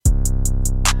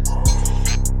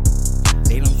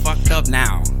up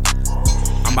now.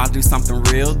 I'm about to do something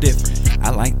real different. I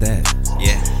like that.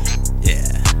 Yeah.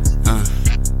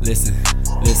 Listen.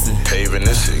 Paving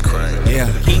this shit crazy.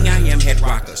 Yeah. King I am head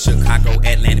rocker. Chicago,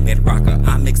 Atlanta bed rocker.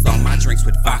 I mix all my drinks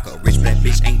with vodka. Rich black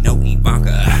bitch ain't no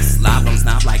Ivanka. I slob on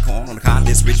snob like corn on the car.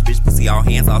 This rich bitch pussy all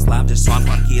hands all slob. Just trying to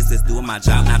run kids that's doing my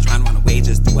job. Not trying to run away,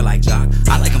 just do it like jock.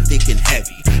 I like them thick and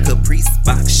heavy. Caprice,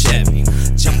 box, Chevy.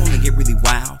 Jump on and get really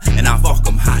wild. And I fuck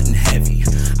them hot and heavy.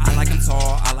 I like them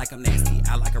tall. I like them nasty.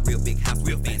 I like a real big house,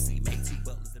 real fancy. Make 2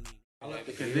 butlers and I like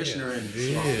the conditioner in it.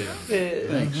 Yeah.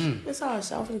 Thanks. It's all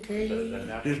soft and curly.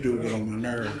 This dude get on my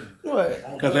nerves.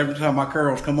 What? Because every time my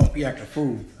curls come up, he act a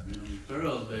fool.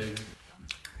 Girls, baby.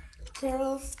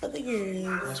 Curls for the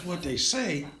girls. That's what they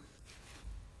say.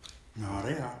 No,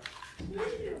 they are.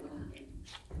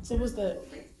 So what's that?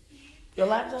 Your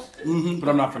laptop? But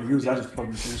I'm not gonna use it. I just plug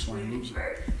it in this one and use it.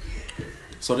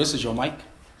 So this is your mic?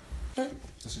 Huh?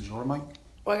 This is your mic?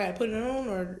 Well, I gotta put it on,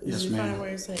 or Yes, is it ma'am. fine where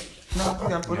it's at? No, you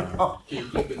gotta put it on.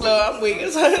 No, I'm weak.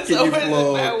 So where is it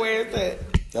fine where it's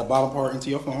at? That bottom part into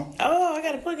your phone. Oh, I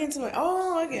gotta plug into my.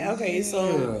 Oh, okay.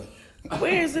 So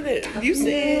where is it at? You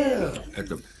said. at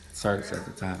the starts at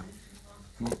the top.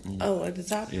 Oh, at the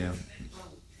top. Yeah.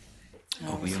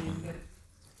 Oh,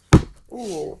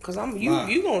 ooh, cause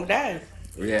you gonna die.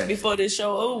 Yeah. Before this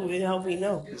show over, I hope we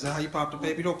know. Is that how you pop the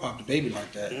baby? Don't pop the baby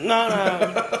like that.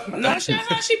 No.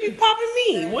 She be popping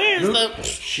me. Where's the?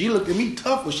 She looked at me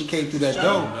tough when she came through that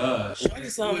door. Shorty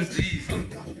something.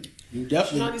 You Shorty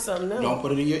definitely something else. don't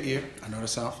put it in your ear. I know that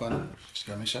sounds funny. Just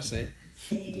gotta make sure I say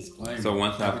it. So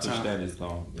once I push that, it's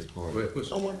gonna record.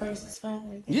 Oh, one person's fine.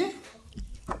 Right there.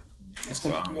 Yeah. It's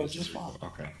gonna go just fine.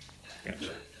 Okay.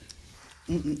 Gotcha.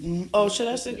 Oh, should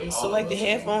I select the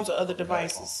headphones or other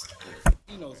devices?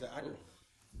 He knows that. I do.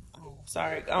 Oh,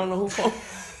 sorry, I don't know who phone.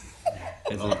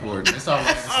 It's recording. It's all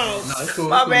right. Oh, No, it's cool.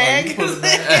 my It's cool. bad. You put it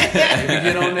back. If you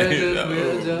get on there,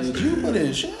 we'll adjust. Did you put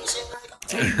insurance?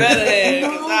 You better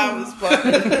have, because I was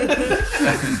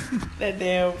fucking. That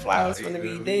damn fly was gonna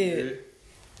be dead.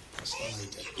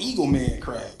 Eagle Man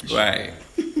crack. Right.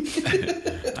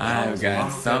 I've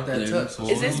got something.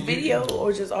 Is this video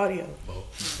or just audio?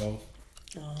 Both.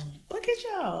 Look at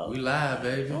y'all. We live,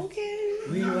 baby. Okay.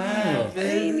 We live, I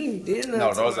ain't even did nothing. No,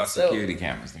 those to are myself. security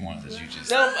cameras. The ones that you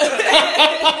just. No.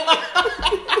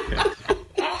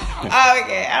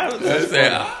 Okay, I was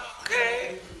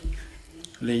okay.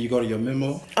 Then you go to your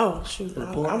memo. Oh shoot!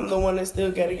 I'm the one that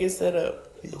still got to get set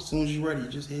up. As soon as you're ready, you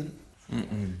just hit it.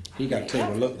 He got to tell you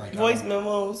what it look like. Voice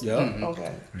memos. Yeah.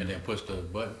 Okay. And then push the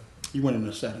button. You went in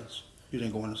the settings. You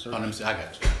didn't go in the Oh, let me settings. see. I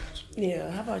got you.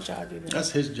 Yeah. How about y'all do that?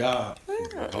 That's his job.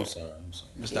 I'm sorry.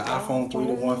 It's the iPhone 3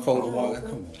 to 1, 4 to 1.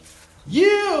 Come on.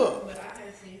 Yeah.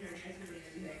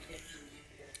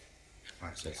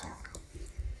 Alright, say something.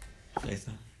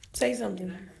 Say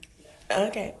something.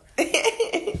 Okay.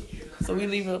 So we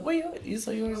leave it. Wait, you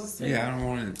so yours is. Yeah, I don't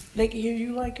want to. They can hear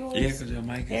you like yours. Yeah, because your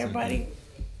mic is. Everybody.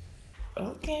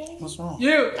 Okay. What's wrong?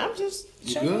 Yeah. I'm just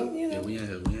You showing, good? you know. Yeah, we in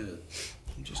here. We in here.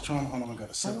 I'm just trying. Hold on, I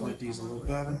gotta separate these a little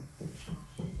better.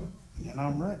 And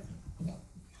I'm ready.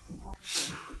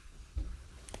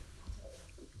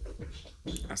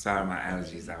 I started my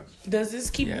allergies out. Does this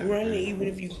keep Yeah. running even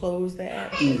if you close the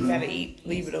app? You gotta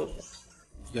leave it open.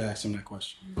 You gotta ask him that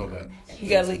question. Go back. You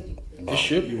gotta leave. It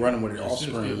should be running with it off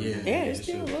screen. Yeah. Yeah, it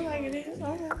still look like it is.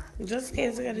 Okay. Just in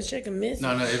case I gotta check and miss.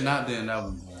 No, if not, then that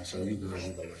one. So you good.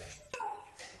 You good.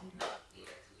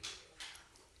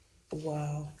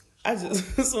 Wow. I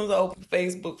just, as soon as I open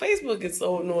Facebook is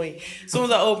so annoying. As soon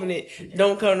as I open it,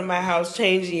 don't come to my house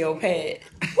changing your pad.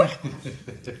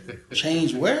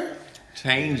 Change where?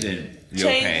 Changing your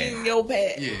Changing pad. your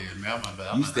pad. Yeah, man. I'm not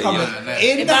bad. You stay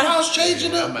your- In the house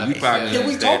changing I'm it? not You probably Can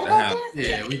we stay talk at the about house. that?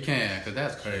 Yeah, we can, because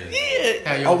that's crazy. Yeah.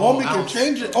 Have your A woman whole can house.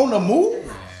 change it on the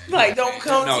move? Like, don't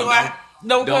come No, to my...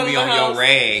 Don't come Don't to be my on house. your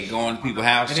rag going to people's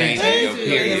house And then changing your change it.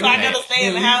 period. So I gotta stay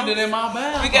in the house. Leaving it in my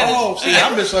bag. We gotta- Oh, see,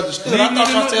 I misunderstood. I thought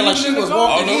y'all said like she was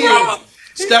walking Oh, in, no.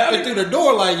 stepping through the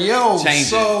door like, yo, Change it.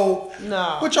 so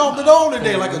No. what y'all been on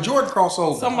today? Like a Jordan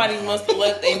crossover. Somebody must have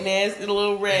left a nasty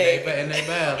little rag In their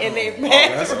bathroom. in their Oh,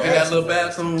 that's bathroom. In that little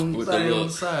bathroom With thing the on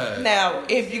the side. Now,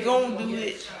 if you're gonna do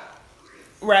it,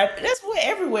 wrap it. That's what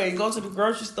everywhere. You go to the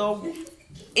grocery store,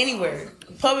 anywhere,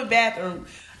 public bathroom,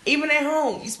 even at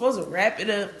home. You're supposed to wrap it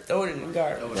up, throw it in the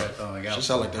garbage. Over that thing. She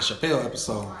sound like that Chappelle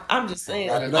episode. I'm just saying.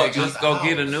 Wrap it Oh, up. just go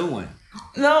get a new one.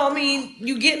 No, I mean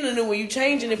you getting a new one. You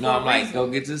changing it for No, a I'm like, reason. go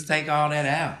get this, take all that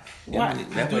out. Why?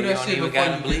 That Do way you that don't shit even before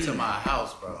gotta you bleed. get to my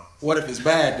house, bro. What if it's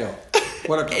bad though?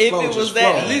 What if the If flow it just was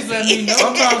that flows? At least let me know.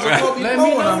 Sometimes the flow be Let me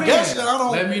flowing. know. I'm then. guessing. I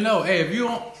don't. Let me know. Hey, if you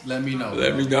don't, let me know.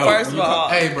 Let me know. First of all,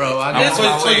 Hey, bro. I I'm know. on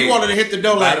my So you way. wanted to hit the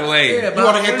door By like the way, Yeah, you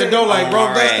want to hit the door like bro,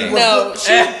 Alright. Dusty was no, good,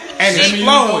 she and Let it's me use your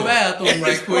flowing. bathroom It's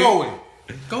right quick. flowing.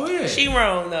 Go ahead. she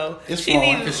wrong though. It's she flowing.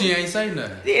 needed. Cause she ain't say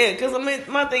nothing. Yeah, because I mean,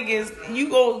 my thing is, you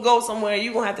go somewhere,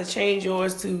 you gonna have to change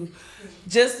yours to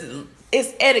just.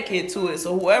 It's etiquette to it.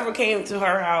 So whoever came to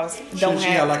her house don't Should she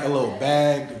have. have like a little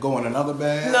bag to go in another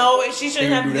bag? No, she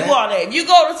shouldn't have Can to you do do that? all that. If you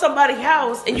go to somebody's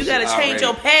house and you gotta change Already.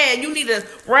 your pad, you need to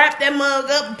wrap that mug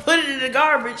up, and put it in the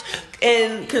garbage,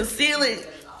 and conceal it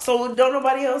so don't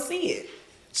nobody else see it.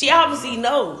 She obviously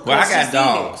knows. Well, I she got seen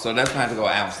dogs, so that's going to have to go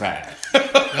outside.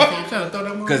 That's what I'm trying to throw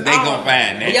that Because they going to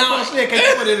find that. Y'all, She can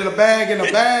you put it in a bag,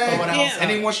 Yeah. and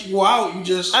then once you go out, you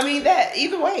just. I mean that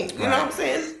either way. You know Right. what I'm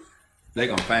saying? They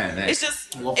going to find that. It's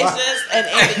just Well, it's just an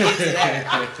etiquette to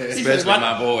that. Especially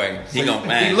my boy. He going to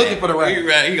find he looking that. for the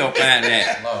record. He going to find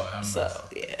that. Lord, have mercy. So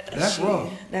yeah, That's rough.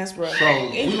 that's rough. So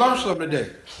we learned something today.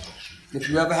 If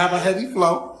you ever have a heavy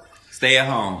flow, Stay at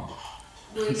home.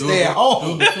 stay at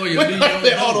home. Do it before you leave your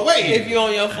Stay all the home. way. If you're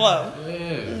on your flow,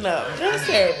 Yeah. no, just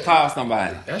terrible. Call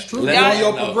somebody. That's true. Let Go them on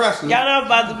your know. progressive. Y'all not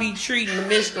about to be treating the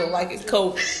menstrual like it's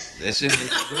COVID. That shit is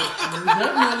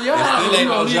Definitely, It y'all. still You ain't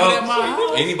no gonna leave it at my joke.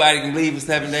 house? Anybody can leave for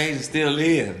 7 days and still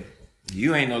live.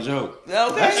 You ain't no joke.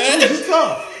 Okay. It's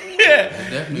tough. Yeah.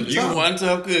 Definitely. You one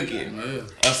tough cookie. Yeah.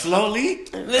 A slow leak?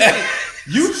 Listen,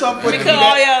 You tough for we to be call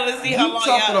all that. y'all to see how You long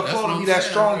tough for the y'all. flow to what be I'm that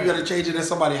saying, strong. man. You got to change it in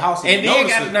somebody's house. And then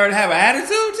notice got the it. nerve to have an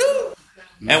attitude too.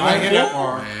 And I ain't when hear that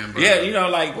part. Man, bro. yeah, you know,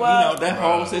 like Well- that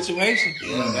whole situation.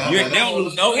 They don't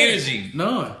lose no energy.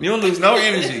 None. You don't lose no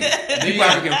energy. You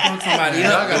probably can pump somebody I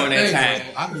up got during that time.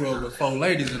 I grew up with 4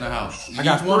 ladies in the house. I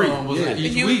got Each one of 3, them was yeah.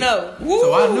 each You week. know.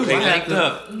 So I knew They I had linked to.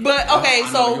 up. But okay,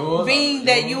 I know so yours, being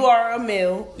that you are a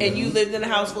male and you lived in a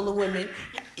house full of women,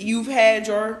 you've had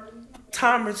your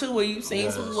time or two where you've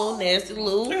seen some little nasty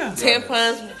little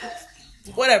tampons,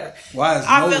 whatever. Why is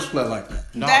I nose feel- split like that?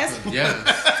 No, That's-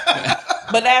 yes.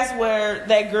 But that's where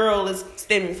that girl is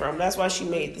stemming from. That's why she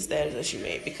made the status that she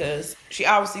made, because she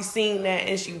obviously seen that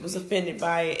and she was offended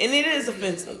by it, and it is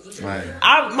offensive. Right.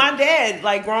 My dad,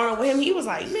 like growing up with him, he was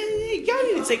like, "Man, y'all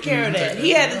need to take care of that."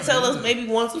 He had to tell us maybe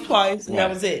once or twice, and that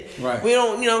was it. Right. We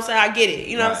don't, you know what I'm saying? I get it.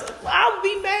 You know what I'm saying? Well, I would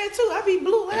be mad too. I'd be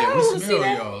blue. Like, I Yeah, don't we want to see smell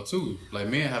that. y'all too. Like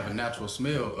men have a natural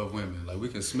smell of women. Like we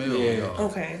can smell Yeah. y'all.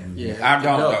 Okay. Yeah, I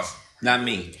don't it though. does. Not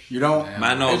me. You don't.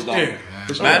 My nose It's don't. there.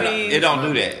 It's Mine, there. it don't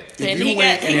do that. And you he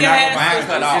went got, and he then I got Mine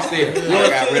cut off. It's there. I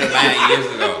got rid of mine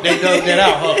years ago. They dug that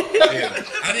out, huh? Yeah.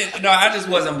 I didn't. No, I just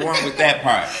wasn't born with that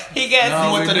part. he got You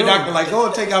No, went to we the do. doctor like, go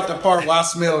and take out the part where I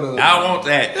smell the. I don't want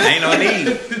that. Ain't no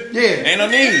need. Yeah. Ain't no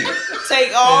need.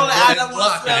 take all the I don't want to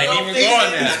I smell ain't no even fish.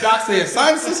 going there. Doc said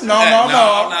sinuses. No.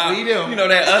 Leave them. You know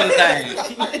that other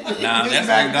thing. Nah, that's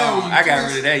been gone. I got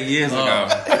rid of that years ago.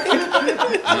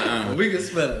 We can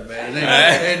smell it, man.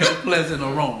 Ain't no pleasant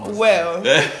aroma. Well,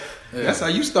 That's how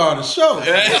you start a show.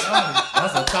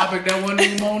 That's a topic that wasn't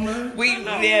even on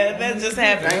there. that just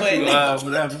happened. Thank you, but-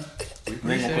 whatever.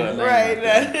 We gonna put a name Right.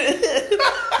 out there.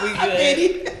 We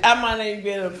good. I might not even be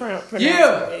able to pronounce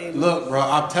Yeah. it. Look, bro,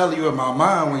 I'm telling you in my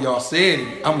mind when y'all said it,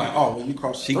 I'm like, oh, when you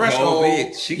cross the She threshold. cold,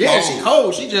 bitch. She yeah, cold. she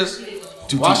cold. She just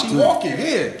while she walking,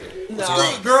 yeah. No.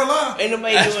 Straight girl line. Ain't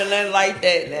nobody doing nothing like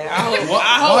that now. I hope, One-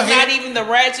 I hope one not hand- even the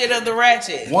ratchet of the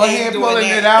ratchet. One ain't hand doing pulling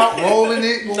that. it out, rolling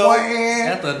it with No. one hand,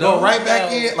 At the go door. right back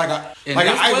No. in like In an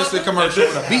this Iverson weather? commercial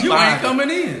with a beat You behind ain't it. coming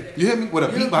in. You hear me? With a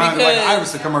beat behind it like an Because-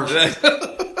 Iverson commercial.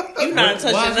 You not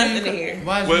touching Why nothing you, in here.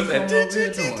 why What's you that? coming over here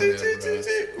doing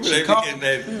that, bro? They come- be getting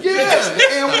that. Yeah, the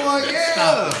N1, yeah.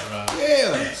 Stop it,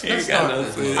 bro. Yeah. Ain't got no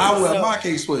sense. I wear my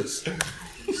K-Swiss.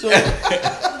 So,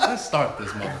 Let's start this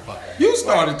motherfucker. You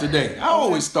started today. I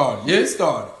always started. You Yeah.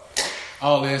 started.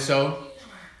 All In Show.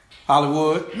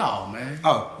 Hollywood. No, man.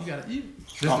 Oh. You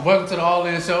gotta. Welcome to the All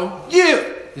In Show. Yeah.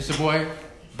 It's your boy,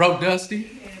 Broke Dusty,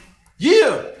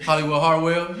 Yeah. Hollywood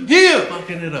Harwell. Yeah.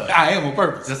 Fucking it up. I am on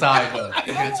purpose. That's how I go.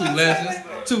 We got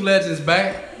two legends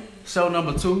back. Show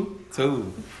number 2.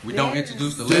 Two. We don't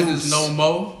introduce the legends no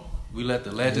more. We let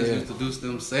the legends introduce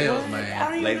themselves, I man.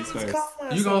 don't even Ladies know what's first.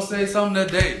 called. You gonna say something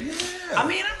today? I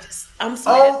mean, I'm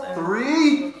saying, Oh,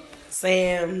 3.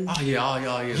 Sam. Oh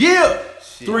yeah. Yeah.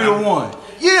 Shit. 3 to 1.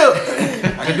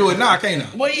 Yeah. I can do it now, can't I?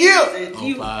 What Yeah. year is it? Oh,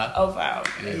 You, five. oh, 5.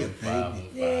 Five.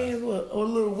 Yeah, what? Or a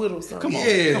little whittle something.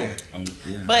 Yeah.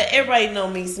 But everybody know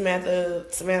me,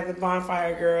 Samantha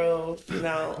Bonfire Girl. You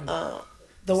know,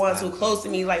 the the ones who close to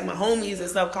me, like my homies and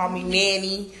stuff, call me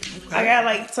Nanny. I got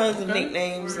like tons of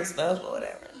nicknames and stuff or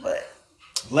whatever. But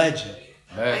Legend.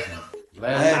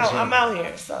 I'm out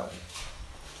here, so.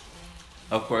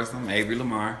 Of course, I'm Avery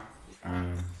Lamar.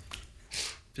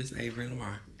 Just Avery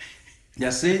Lamar.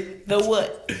 That's it? The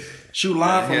what? Shoot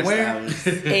live from where?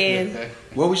 And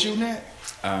Where we shooting at?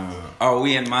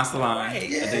 We in my salon.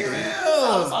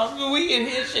 yeah. We in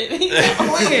his shit.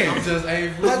 I'm just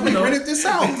Avery. Like we rented this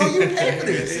out. No, you pay for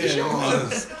this. It's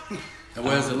yours. And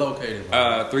where's it located?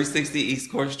 360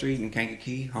 East Court Street in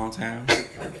Kankakee, hometown.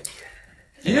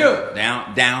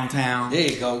 Yeah. Downtown. There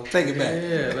you go. Take it back.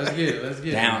 Yeah, let's get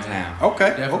it. Downtown. Okay.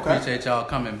 Definitely appreciate y'all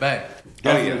coming back.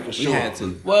 Definitely, for sure. We had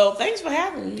to. Well, thanks for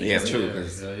having me. Yeah, true.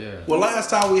 Yeah. Well, last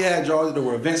time we had y'all, there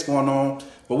were events going on,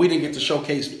 but we didn't get to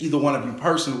showcase either one of you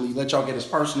personally. Let y'all get as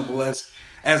personable as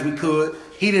we could.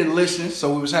 He didn't listen,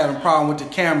 so we was having a problem with the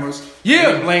cameras.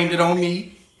 Yeah. He blamed it on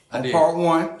me on part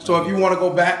one. So if you want to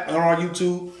go back on our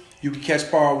YouTube, you can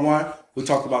catch part one. We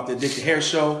talked about the Addicted Hair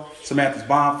Show, Samantha's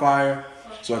Bonfire.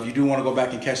 So if you do want to go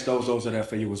back and catch those are there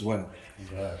for you as well.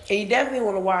 And you definitely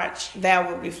want to watch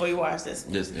that one before you watch this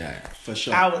one. For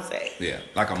sure. I would say. Yeah,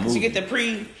 like a movie. So you get the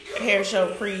pre-hair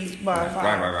show,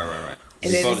 pre-bonfire. Right.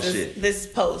 And then this is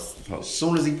post. As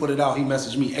soon as he put it out, he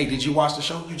messaged me, "Hey, did you watch the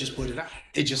show? You just put it out."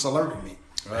 It just alerted me.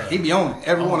 Right. He be on it.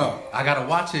 Every one of them. I gotta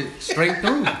watch it straight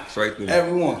through.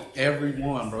 Every one,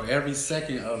 bro. Every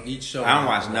second of each show. I don't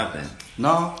watch nothing.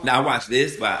 No? I watch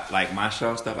this, but like my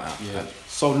show stuff,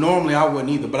 So normally I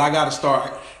wouldn't either, but I gotta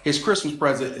start. His Christmas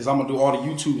present is I'm gonna do all the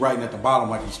YouTube writing at the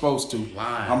bottom like I'm supposed to.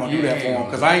 I'm gonna do that for him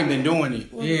because I ain't been doing it.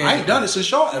 Yeah. I ain't done it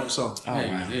since y'all episode.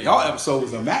 Y'all episode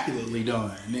was immaculately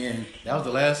done. And then that was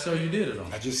the last show you did it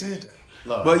on. I just said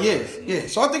that. But yeah.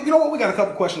 So I think, you know what, we got a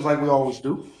couple questions like we always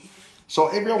do.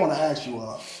 So Avery, I want to ask you,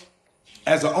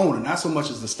 as an owner, not so much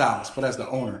as the stylist, but as the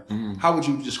owner, how would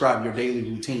you describe your daily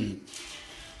routine?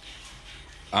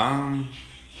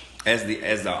 As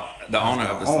the owner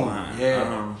of the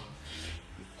salon,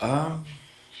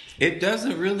 it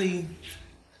doesn't really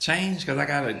change because I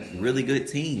got a really good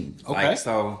team. Okay. Like,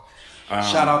 so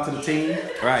shout out to the team.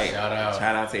 Right.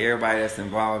 Shout out to everybody that's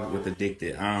involved with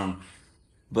Addicted. I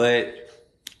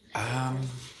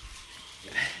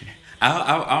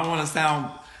want to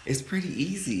sound. It's pretty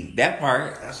easy, that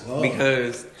part. That's love.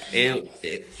 Because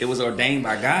it was ordained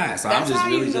by God. So that's I'm just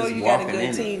really just you walking got a good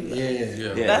in. team.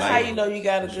 Yeah. That's how you know you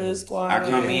got a good squad. I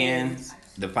come in,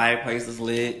 the fireplace is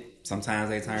lit. Sometimes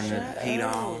they turn the heat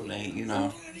on.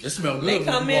 It smells good. They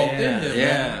come in.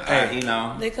 Hey,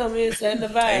 they come in, set the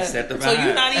vibe. So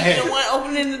you're not even the one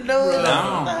opening the door.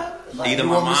 No. Either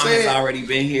my mom has already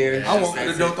been here. I walked in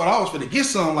the door, thought I was going to get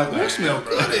something like, that smell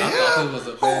good. I thought it was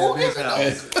a bad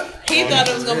house. He thought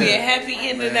it was going to be a happy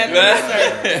ending at the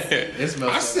service. It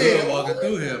smells so good walking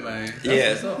through here, man.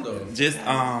 Yes. Just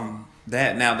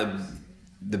that. Now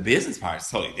the business part is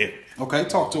totally different. Okay,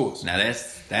 talk to us. Now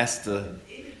that's the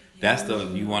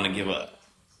you want to give up.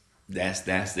 That's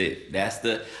it.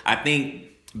 I think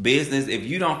business. If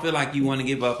you don't feel like you want to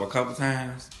give up a couple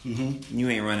times, you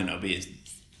ain't running no business.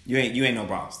 You ain't no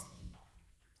boss.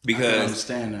 Because I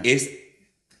understand that. It's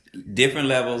different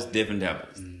levels, different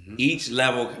devils. Each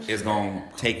level is gonna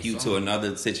take you to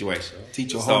another situation.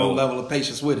 Teach you a whole new level of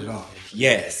patience with it, huh?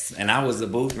 Yes, and I was a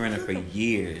booth renter for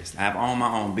years. I've owned my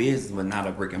own business, but not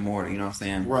a brick and mortar. You know what I'm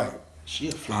saying? Right. She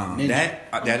a fly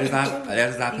that is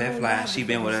our pet fly. She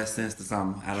been with us since the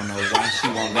summer. I don't know why she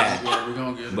won't back. Yeah, we're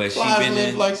gonna get it. But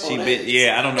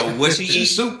I don't know what she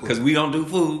eats because we don't do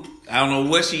food. I don't know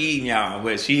what she eating, y'all,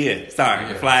 but she is. Sorry,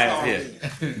 the fly is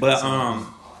here. But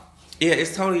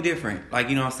it's totally different. Like,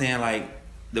 you know what I'm saying? Like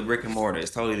the brick and mortar,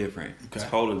 it's totally different. Okay.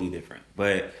 Totally different.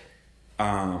 But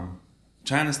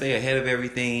trying to stay ahead of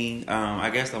everything. I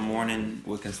guess a morning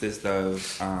would consist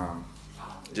of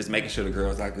just making sure the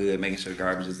girls are good, making sure the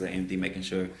garbages are empty, making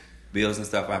sure bills and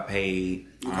stuff are paid.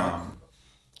 Okay.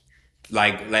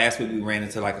 Like last week we ran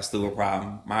into like a sewer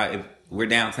problem. If we're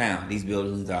downtown. These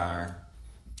buildings are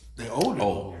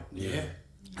old. Yeah.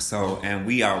 So and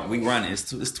we run. It's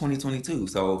 2022.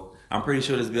 So I'm pretty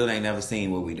sure this building ain't never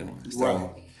seen what we doing.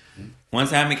 So one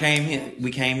time we came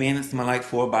in. It smelled like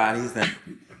 4 bodies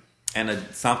and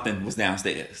something was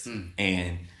downstairs.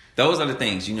 And those are the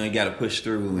things you got to push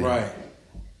through. And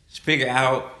figure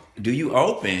out, do you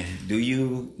open? Do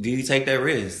you take that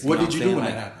risk? What did you do when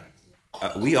that happened?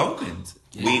 We opened.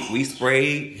 Yeah. We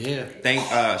sprayed. Yeah.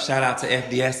 Shout out to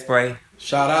FDS spray.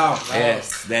 Shout out.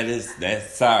 Yes,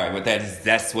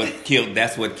 that's what killed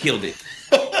it.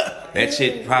 That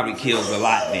shit probably kills a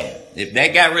lot then. If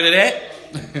that got rid of that,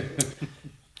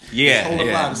 Yeah, Hold the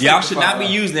yeah. line to Y'all should not sanctify be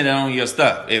us. using it on your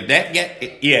stuff. If that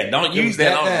don't use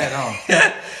that on. Bad,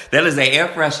 huh? That is an air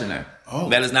freshener. Oh.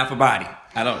 That is not for body.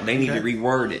 They need to Okay.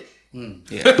 reword it.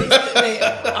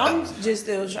 Yeah. I'm just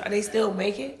still trying. They still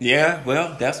make it. Yeah,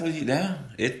 well, that's what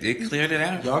it cleared it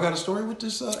out. Y'all got a story with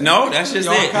this? No, that's just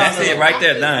Y'all it. That's kinda- it right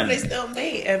there, done. They still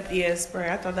made FDS spray.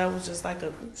 I thought that was just like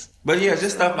a. But yeah,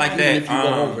 just stuff like Even that. if you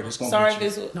go over it, it's gonna Sorry, get you.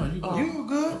 this was. No, you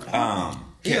good.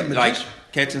 Like magician.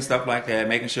 catching stuff like that,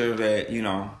 making sure that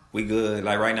we good.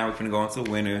 Like right now, we're finna go into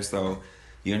winter, so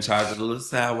you're in charge of the little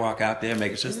sidewalk out there,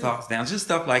 making sure stalks down, just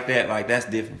stuff like that. Like that's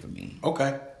different for me.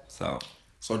 Okay.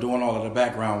 So doing all of the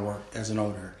background work as an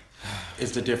owner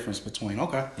is the difference between.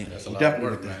 Okay. Yeah, That's a lot Definitely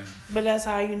of work, with that. man. But that's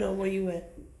how you know where you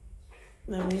at.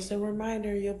 That means a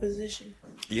reminder of your position.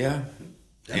 yeah,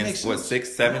 That and makes what sense.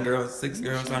 6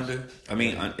 girls under? I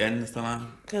mean, in the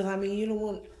salon. Because you don't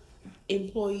want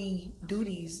employee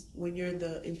duties when you're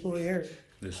the employer.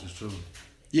 This is true.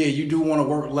 Yeah, you do want to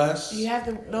work less. You have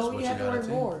to. No, what you have you to gotta work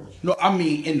do. more. No, I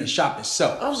mean in the shop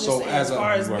itself. I'm just so saying, as as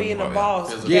far as work being a more,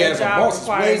 boss, yeah. yeah, that as a job boss, it's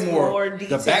requires way more the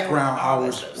detail, background all that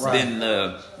hours. stuff. Right.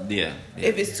 Then yeah.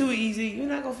 If it's too easy, you're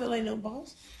not gonna feel like no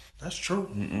boss. That's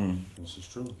true. This is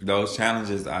true. Those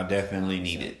challenges are definitely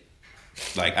needed.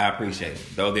 Like I appreciate it,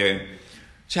 though they're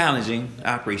challenging.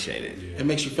 I appreciate it. It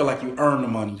makes you feel like you earn the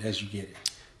money as you get it.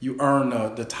 You earn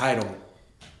the title.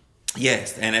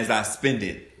 Yes, and as I spend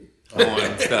it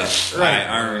on stuff,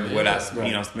 I earn what I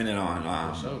spend it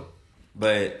on. Sure.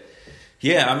 But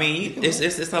yeah, I mean, it's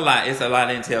a lot. It's a lot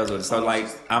that entails with it. So like,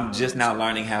 I'm just now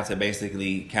learning how to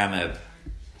basically kind of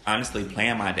honestly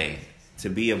plan my day to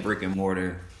be a brick and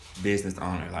mortar business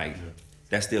owner. Like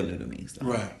that's still new to me. So.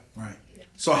 Right.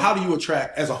 So how do you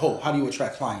attract, as a whole, how do you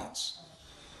attract clients?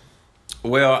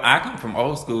 Well, I come from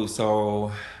old school,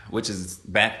 so which is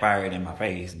backfired in my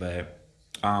face, but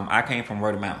I came from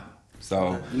word of mouth.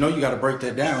 So You got to break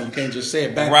that down. You can't just say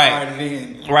it back.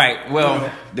 right. Well, You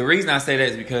know. the reason I say that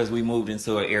is because we moved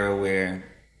into an era where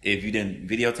if you didn't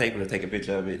videotape it or take a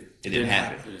picture of it, it didn't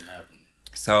happen.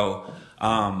 So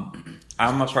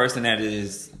I'm a person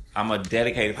I'm a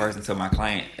dedicated person to my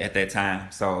client at that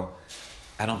time. So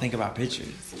I don't think about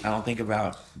pictures. I'm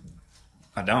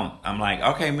like,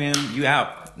 okay, man, you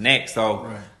out next. So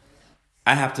Right.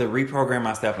 I have to reprogram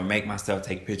myself and make myself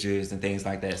take pictures and things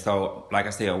like that. So, like I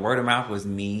said, word of mouth was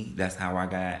me. That's how I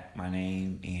got my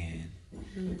name.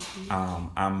 And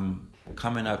I'm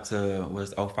coming up to,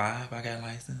 05 I got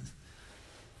licensed.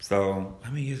 So, how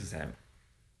many years is that?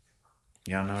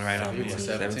 Y'all know right off?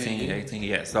 17, 18,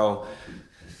 yeah. So,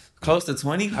 close to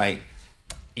 20. Like,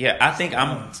 yeah, I think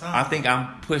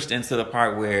I'm pushed into the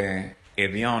part where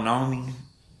if you don't know me,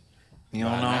 you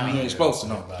don't know You me. ain't supposed to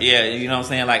know about it. Yeah, you know what I'm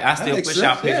saying? Like, I still makes push sense.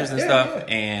 out pictures and Yeah, stuff,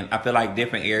 yeah. and I feel like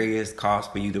different areas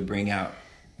cost for you to bring out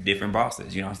different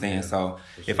bosses, you know what I'm saying? So,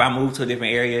 if I move to a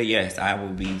different area, yes, I will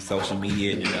be social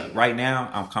media. Right now,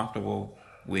 I'm comfortable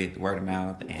with word of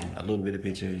mouth and a little bit of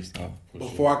pictures. So.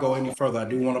 Before I go any further, I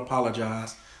do want to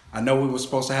apologize. I know we were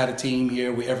supposed to have a team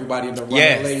here with everybody in the running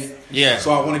Yes. late. Yeah.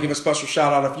 So I want to give a special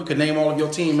shout out. If you could name all of your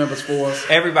team members for us.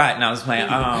 Everybody, no, I was playing.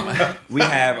 We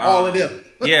have All of them.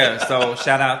 Yeah, so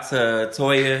shout out to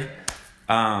Toya,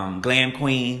 Glam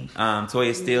Queen.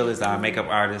 Toya Steele is our makeup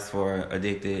artist for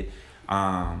Addicted.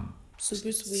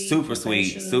 Super sweet. Super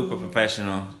sweet, professional. super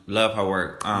professional. Love her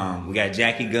work. We got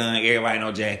Jackie Gunn. Everybody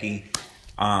know Jackie.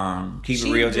 Keep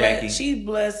it real, Jackie. She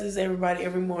blesses everybody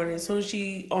every morning. As soon as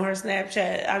she on her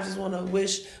Snapchat, I just want to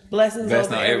wish blessings Best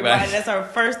over on everybody. everybody. That's her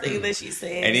first thing that she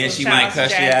said. And then So she shout might out to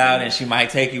cuss you Jackie. out, and she might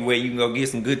take you where you can go get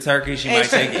some good turkey. She might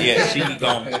take you. Yeah, she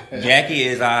Jackie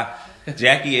is our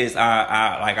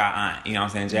like our aunt. You know what I'm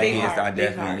saying? Jackie Big is heart, our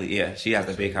big definitely. Yeah, she has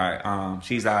a big heart.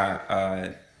 She's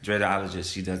our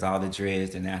dreadologist. She does all the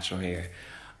dreads, the natural hair.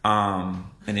 And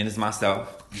then it's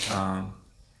myself.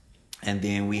 And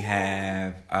then we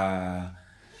have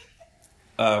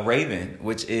Raven,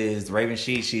 which is Raven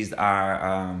She. She's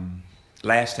our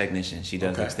lash technician. She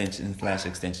does extensions, lash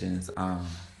extensions.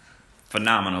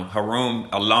 Phenomenal. Her room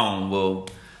alone will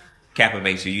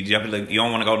captivate you. You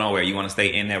don't want to go nowhere. You want to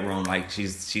stay in that room. Like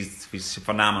she's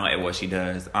phenomenal at what she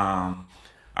does.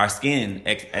 Our skin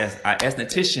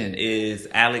esthetician is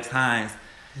Alex Hines.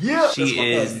 Yeah, She that's my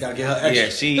is. cousin. Gotta get her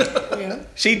extra. Yeah,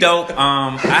 she dope.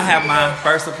 I have my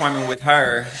first appointment with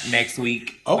her next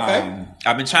week. Okay.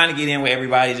 I've been trying to get in with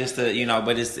everybody just to,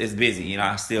 but it's busy.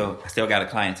 I still got a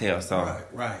clientele. So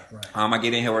Right. I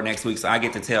get in here next week, so I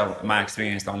get to tell my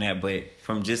experience on that. But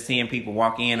from just seeing people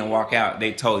walk in and walk out,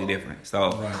 they totally different.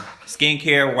 So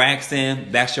skincare, waxing,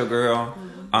 that's your girl.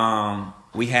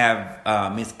 We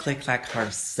have Miss Click Clack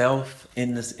herself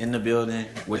in the building,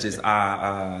 which is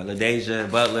our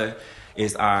LaDeja Butler.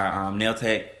 is our nail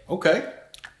tech. Okay.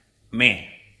 Man,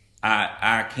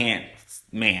 I can't.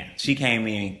 Man, she came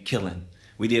in killing.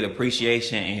 We did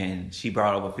appreciation, and she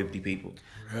brought over 50 people.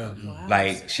 Really? Wow.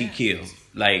 Like, she killed.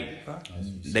 Like,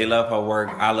 they love her work.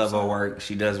 I love her work.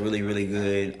 She does really, really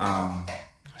good.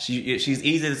 She's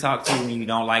easy to talk to when you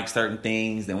don't like certain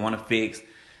things and want to fix.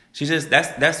 She just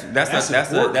that's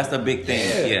a big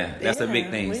thing. Yeah, that's a big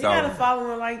thing. When you so got a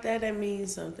follower like that, that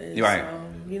means something. Right.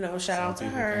 So, shout out to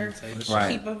her.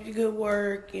 Right. Keep up your good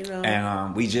work.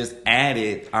 And we just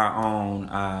added our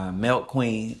own milk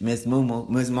queen, Miss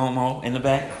Momo, in the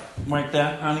back, right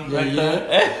there, honey, right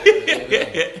there.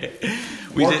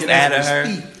 We Working just added her.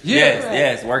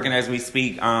 Yes, working as we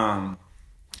speak.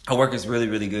 Her work is really,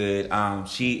 really good.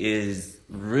 She is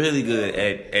really good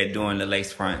at doing the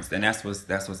lace fronts, and that's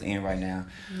what's in right now.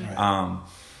 Right.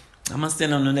 I'm gonna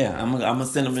send them to there. I'm gonna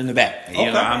send them in the back.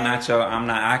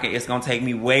 Okay. It's gonna take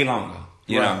me way longer.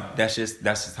 You know, that's just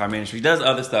her ministry. She does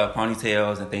other stuff,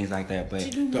 ponytails and things like that.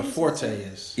 But the forte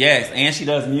is and she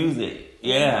does music.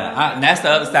 Yeah, and that's the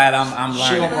other side I'm learning.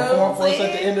 She gonna perform for us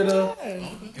at the end of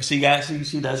the. She does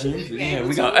music. Yeah,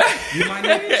 we go. You might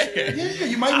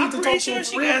need to talk to her.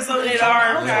 She got something in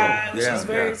our archive. She's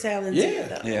very talented.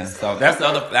 Yeah. So that's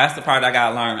the part I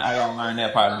gotta learn. I gotta learn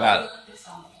that part about.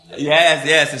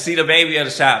 Yes, and she the baby of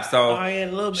the shop.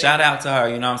 So shout out to her.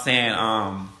 You know what I'm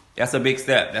saying? That's a big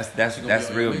step.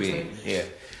 That's real big. Yeah.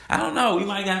 I don't know. We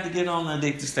might have to get on the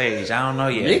Addicted stage. I don't know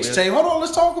yet. Mixtape. Hold on.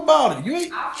 Let's talk about it. You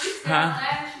ain't.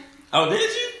 Huh? Oh, did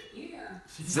you?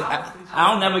 Yeah.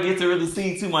 I don't never get to really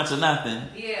see too much of nothing.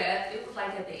 Yeah, it was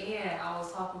like at the end. I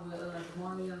was talking with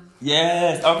Mario.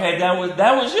 Yes. Okay. That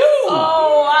was you.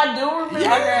 Oh, I do remember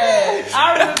that.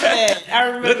 I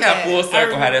remember Look that. how full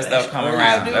circle how that stuff come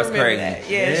around. That's crazy. That.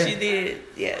 Yeah, she did.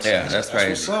 Yeah, that's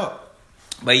crazy. What's up?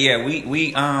 But yeah,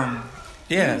 we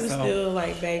You was still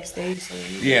like backstage. So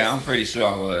yeah, I'm pretty sure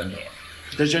I would.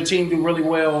 Does your team do really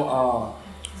well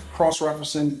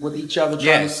cross-referencing with each other,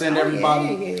 trying to send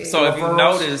everybody? So if you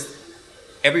notice,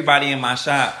 everybody in my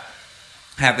shop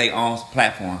have their own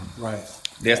platform. Right.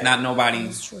 There's not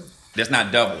nobody. There's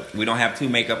not double. We don't have two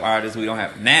makeup artists. We don't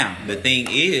have now. The thing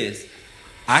is,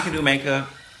 I can do makeup.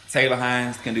 Taylor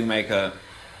Hines can do makeup,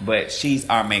 but she's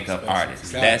our makeup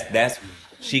artist. That's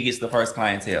she gets the first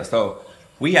clientele. So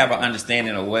we have an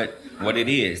understanding of what it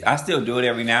is. I still do it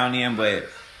every now and then, but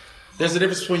there's a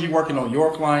difference between you working on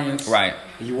your clients, right,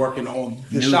 and you working on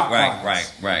the shop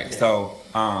clients. Right. Yeah. So,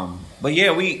 but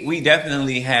yeah, we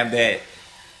definitely have that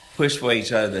push for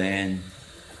each other, and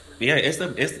yeah, it's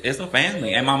a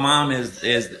family. And my mom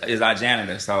is our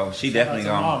janitor, so she definitely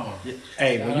gonna.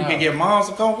 Hey, when you can get moms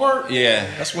to come work,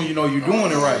 that's when you know you're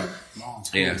doing it right.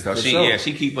 Yeah, so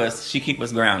she keep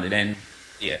us grounded, and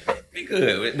yeah, be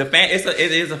good.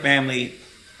 It is a family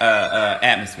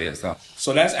atmosphere.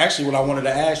 So that's actually what I wanted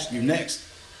to ask you next.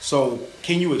 So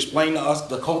can you explain to us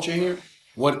the culture here?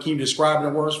 What can you describe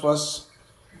in words for us?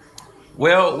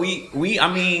 Well,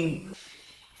 I'm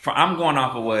going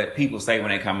off of what people say when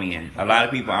they come in. A lot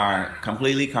of people are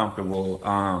completely comfortable.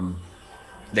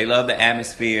 They love the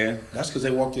atmosphere. That's because they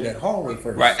walked through that hallway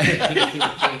first. Right.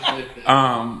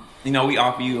 We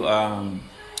offer you a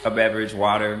beverage,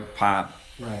 water, pop,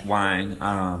 wine.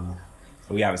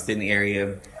 We have a sitting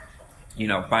area.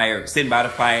 Fire, sitting by the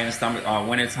fire in the summer,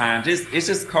 wintertime. It's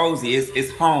just cozy.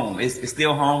 It's home. It's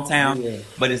still hometown,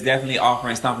 but it's definitely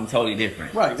offering something totally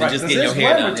different. Right. Just getting your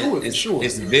hair done.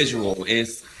 It's visual.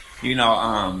 It's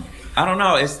I don't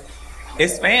know.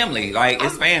 It's family. Like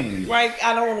it's family. Right.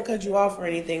 I don't want to cut you off or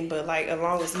anything, but like as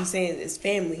long as he's saying it's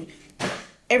family,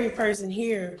 every person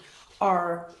here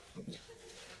are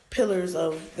pillars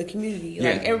of the community.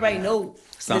 Like everybody knows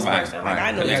this person. Like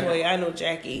I know Toya, I know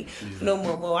Jackie, know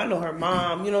Momo, I know her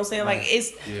mom. You know what I'm saying? Like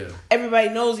it's everybody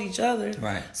knows each other.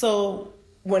 Right. So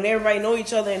when everybody know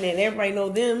each other and then everybody know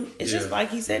them, it's just like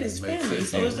he said, it's family.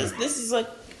 So it's just this is like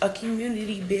a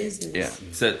community business. Yeah.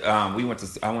 So I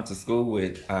went to school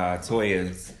with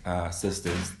Toya's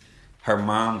sisters. Her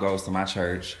mom goes to my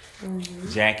church.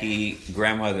 Mm-hmm. Jackie,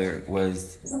 grandmother,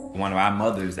 was one of our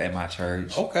mothers at my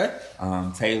church. Okay.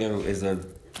 Taylor is a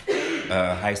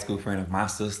high school friend of my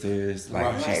sister's.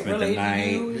 Like she spent the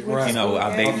night. Our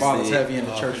babysit. My father's heavy in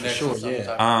the church for sure.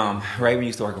 Yeah. Raven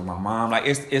used to work with my mom. Like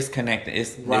it's connected.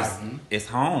 It's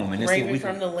home, and Raven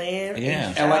from the land.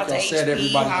 Yeah. And like I said,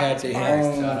 everybody had their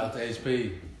own. Shout out to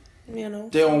HP.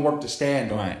 Their own work to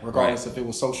stand on, regardless if it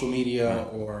was social media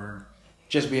or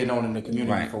just being known in the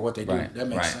community for what they do. That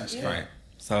makes sense. Yeah. Right.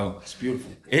 So it's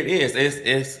beautiful. It is.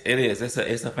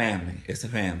 It's a family. It's a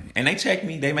family. And they check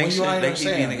me. They make sure they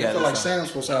keep me together. I feel like Sam's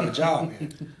supposed to have a job.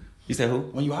 You said who?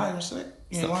 When you hire Sam?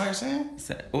 You don't like Sam?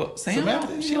 Well, Sam,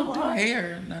 Samantha, she don't do her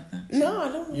hair or nothing. No, I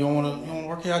don't. You don't want to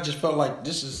work here? I just felt like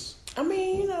this is... I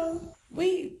mean,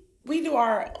 we do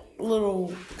our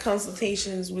little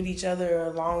consultations with each other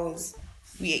as long as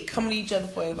we come to each other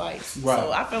for advice. Right.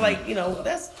 So I feel like,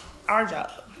 that's our job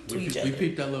to each other. We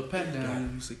peeped that little pat down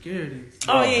in security.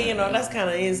 Oh yeah, that's kind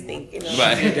of instinct,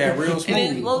 Right. Did that real smooth.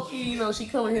 And then low-key, she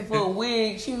coming here for a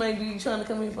wig. She might be trying to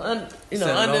come here for under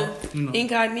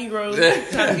incognito,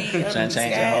 trying to be Trying to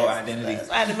change her whole identity.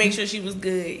 So I had to make sure she was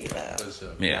good.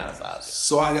 Yeah.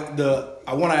 So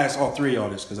I want to ask all three of y'all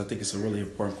this because I think it's a really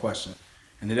important question,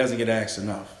 and it doesn't get asked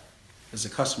enough. Is the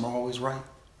customer always right?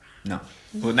 No.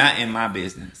 Well, not in my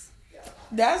business.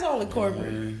 That's only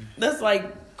corporate. That's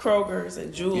like Kroger's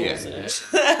and Jewel's. Yeah.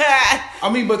 I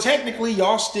mean, but technically,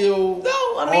 y'all still No,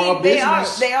 I are mean a they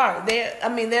business. are. They are.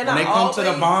 They're not. When they come to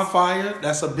the bonfire,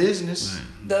 that's a business.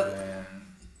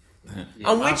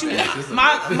 I'm with you.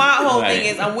 My whole Right. thing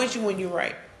is I'm with you when you're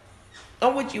right.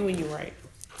 I'm with you when you're right.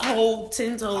 Hold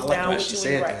 10 toes like down how with she you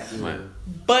when you're said right. that.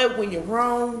 But when you're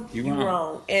wrong, You're you're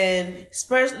wrong. And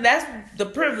especially that's the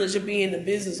privilege of being a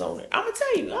business owner. I'm gonna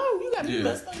tell you, you got me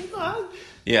messed up.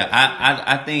 Yeah,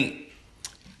 I think,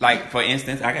 like, for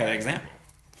instance, I got an example.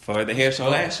 For the hair show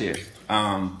last year,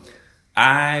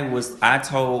 I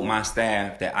told my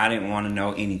staff that I didn't want to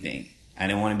know anything. I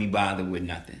didn't want to be bothered with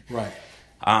nothing. Right.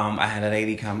 I had a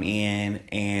lady come in,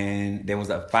 and there was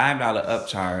a $5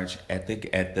 upcharge at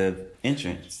the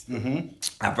entrance. Mm-hmm.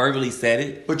 I verbally said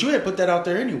it. But you had put that out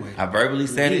there anyway. I verbally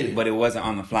said it, but it wasn't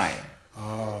on the flyer.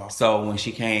 Oh. So when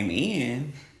she came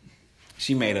in,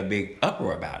 she made a big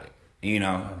uproar about it.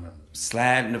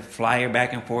 Sliding the flyer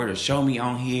back and forth or show me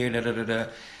on here, da-da-da-da.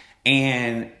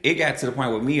 And it got to the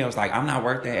point with me, I was like, I'm not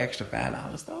worth that extra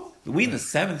 $5 though. We in the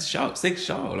sixth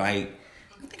show. Like,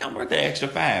 I think I'm worth that extra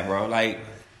 $5, bro. Like,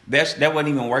 that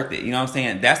wasn't even worth it. You know what I'm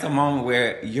saying? That's the moment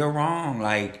where you're wrong.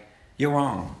 Like, you're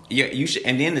wrong. You should,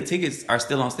 and then the tickets are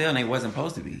still on sale and they wasn't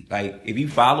supposed to be. Like, if you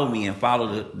follow me and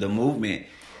follow the movement,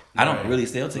 I don't really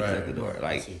sell tickets at the door.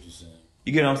 Like,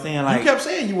 you get what I'm saying? Like, You kept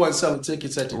saying you wasn't selling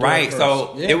tickets at the door. right. First.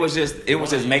 So Yeah. it was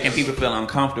just making people feel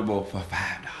uncomfortable for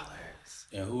 $5.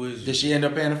 And who is Did she end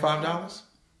up paying the $5?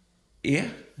 Yeah,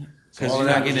 because all you're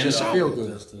that not was getting the just show. feel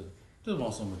good. just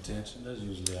want some attention. That's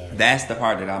usually all right. That's the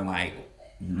part that I'm like,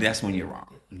 that's when you're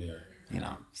wrong.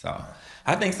 Yeah. So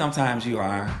I think sometimes you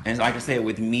are, and like I said,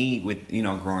 with me, with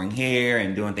growing hair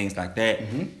and doing things like that,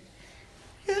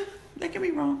 yeah, they can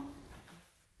be wrong.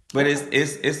 But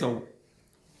it's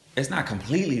not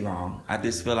completely wrong. I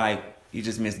just feel like you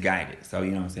just misguided. So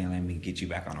you know what I'm saying. Let me get you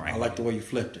back on the right. I like the way you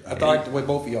flipped it. I like the way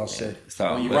both of y'all said it.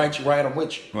 So, when you right, I'm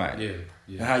with you. Right. Yeah.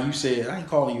 And how you said, I ain't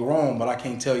calling you wrong, but I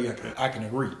can't tell you I can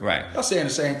agree. Right. Y'all saying the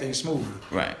same thing smoothly.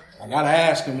 Right. I gotta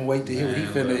ask him and wait to hear what he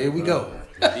finna. Here we go.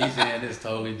 DJing is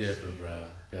totally different, bro.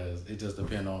 Because it just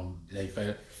depends on their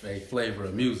flavor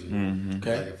of music. Mm-hmm.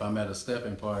 Okay. Like if I'm at a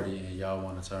stepping party and y'all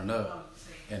want to turn up,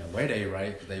 in a way they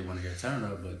right, because they want to hear turn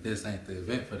up, but this ain't the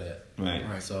event for that.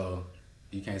 Right. So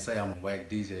you can't say I'm a whack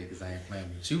DJ because I ain't playing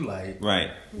what you like.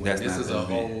 Right. That's This not is the a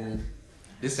event. whole.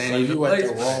 This ain't So even you the at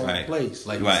place. the wrong Right. place.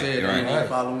 Like you Right, said, right. ain't Right.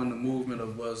 following the movement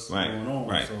of what's Right, going on.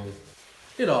 right. So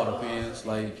it all depends.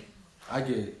 Like I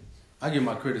get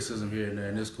my criticism here and there,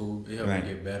 and it's cool. It helps Right.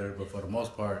 me get better, but for the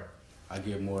most part, I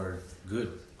get more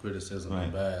good criticism than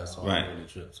Right. bad, so I Right. don't really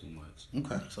trip too much.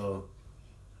 Okay. So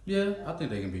yeah, I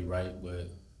think they can be right, but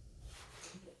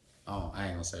I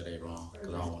ain't gonna say they wrong because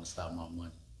I don't want to stop my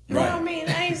money. No, I mean,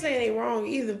 I ain't saying they wrong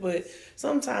either, but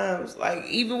sometimes, like,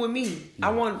 even with me, I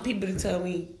want people to tell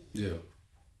me, Yeah.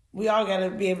 we all got to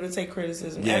be able to take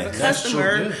criticism. Yeah, As a that's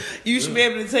customer, true, yeah. you should be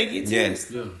able to take it too.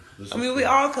 Yes. Yeah. I mean, we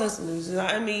all customers.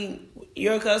 I mean,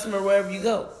 you're a customer wherever you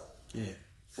go. Yeah.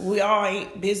 We all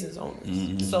ain't business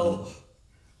owners. So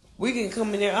we can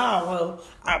come in there,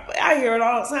 I hear it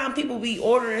all the time. People be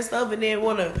ordering stuff and then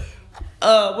want to,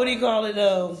 what do you call it?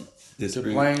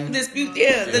 Dispute. Dispute,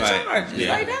 the Right. charges. Yeah.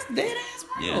 Like, that's dead ass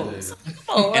wrong. Yeah.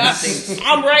 Oh, And I think-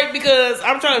 I'm right because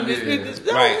I'm trying to dispute this.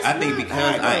 No, Right. it's I think not because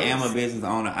how it I am goes. a business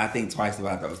owner, I think twice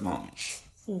about those moments.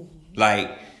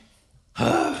 Like,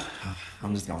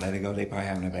 I'm just gonna let it go. They probably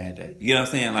having a bad day. You know what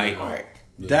I'm saying? Like,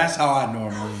 That's how I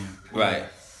normally am. right.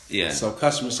 Yeah. So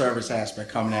customer service aspect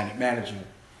coming at it, manager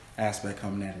aspect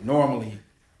coming at it. Normally,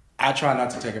 I try not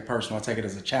to take it personal. I take it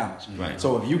as a challenge. Right.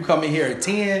 So if you come in here at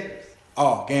 10,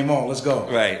 game on, let's go.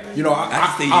 Right. You know,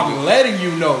 I see you I'm do- letting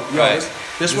you know, yo, Right.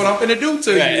 this what I'm finna do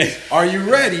to you. Right. Are you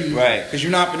ready? Right. Because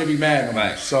you're not finna be mad at me.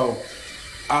 Right. So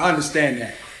I understand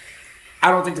that.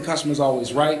 I don't think the customer's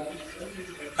always right.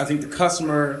 I think the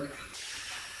customer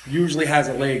usually has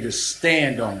a leg to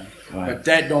stand on. Right. But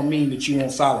that don't mean that you on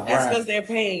solid That's because ground. they're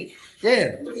paid.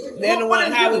 Yeah. They're the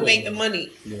one how we make the money.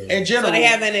 In general, So they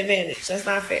have an advantage. That's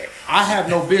not fair. I have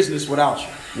no business without you.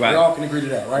 Right. We all can agree to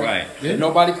that, right? Right. If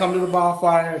nobody come to the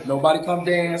bonfire, if nobody come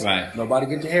dance, Right. nobody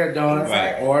get your hair done,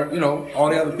 Right. or all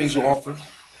the other things you offer,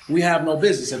 we have no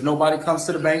business. If nobody comes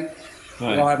to the bank, we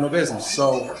don't have no business.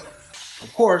 So,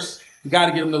 of course, you got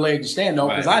to get them the leg to stand though,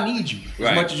 because I need you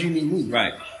as much as you need me.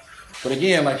 Right. But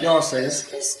again, like y'all say,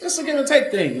 it's a give and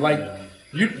take thing. Like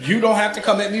you don't have to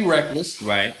come at me reckless.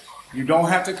 Right. You don't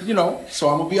have to, so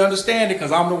I'm gonna be understanding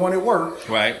because I'm the one at work.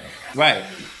 Right. Right.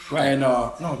 Right. And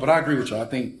no, but I agree with you. I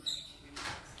think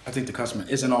the customer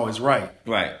isn't always right.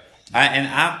 Right.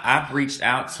 I've reached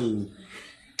out to.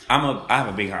 I have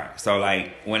a big heart, so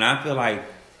like when I feel like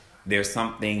there's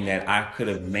something that I could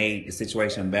have made the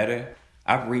situation better,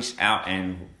 I've reached out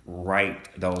and right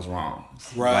those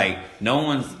wrongs. Right. Like no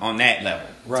one's on that level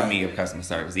Right. to me of customer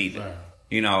service either. Right.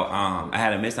 I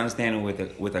had a misunderstanding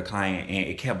with a client, and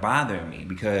it kept bothering me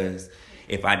because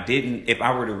if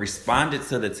I were to respond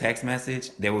to the text message,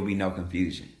 there would be no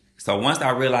confusion. So once I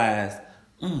realized,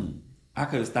 I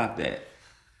could have stopped that,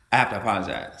 I have to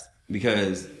apologize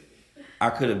because I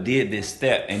could have did this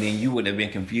step, and then you would have been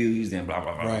confused and blah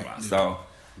blah blah Right. blah. So,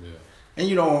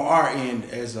 And on our end,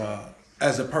 as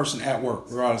a person at work,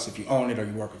 regardless if you own it or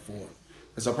you're working for it,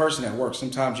 as a person at work,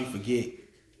 sometimes you forget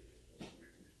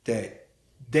that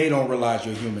they don't realize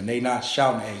you're human. They not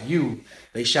shouting at you.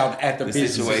 They shouting at the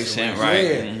business situation, right?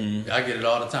 Yeah. Mm-hmm. I get it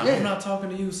all the time. Yeah. I'm not talking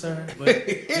to you, sir, but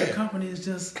your company is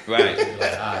just Right. You're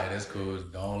like, all right, that's cool.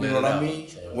 Don't let You know it what out. I mean?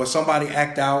 So, When somebody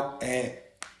act out at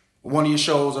one of your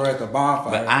shows or at the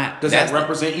bonfire, does that that's-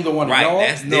 represent either one of Right, y'all?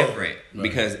 that's No. different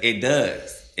because it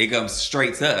does. It comes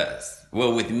straight to us.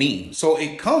 Well, with me, So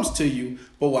it comes to you,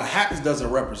 but what happens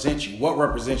doesn't represent you. What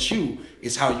represents you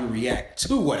is how you react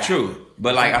to what happened. true.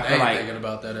 But like I they feel ain't like thinking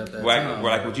about that at that right, time.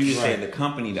 like what you just Right. said, the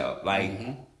company though, like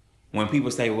when people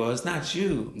say, "Well, it's not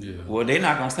you," well, they're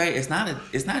not gonna say it's not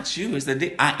you. It's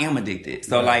I am addicted.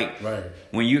 So like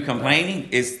when you're complaining,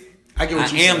 it's I get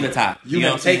what I you am saying. the top. You know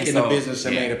have what I'm saying? taken the So, business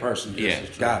and yeah. made a person. Yeah,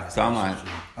 Got it. So I'm like,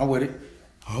 I'm with it.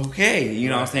 okay, you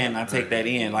know what I'm saying? I take that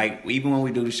in. Like even when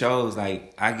we do the shows,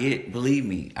 like believe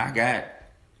me, I got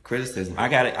criticism.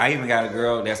 I even got a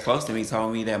girl that's close to me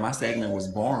told me that my segment was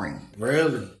boring.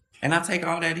 Really? And I take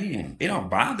all that in. It don't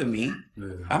bother me.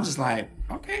 I'm just like,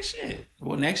 okay, shit.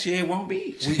 Well, next year it won't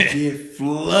be. We get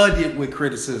flooded with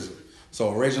criticism.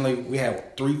 So originally we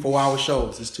had 3-4 hour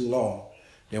shows. It's too long.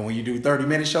 Then when you do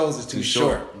 30-minute shows, it's too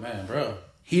short. Man, bro.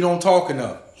 He don't talk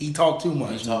enough. He talk too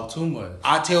much. You talk too much.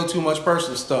 I tell too much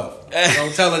personal stuff.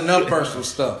 Don't tell enough personal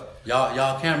stuff.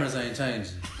 Y'all cameras ain't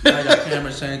changing. Now y'all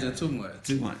cameras changing too much.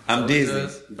 Too much. I'm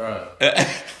dizzy. Bro.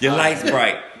 Your light's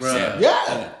bright. Bruh.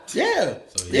 Yeah.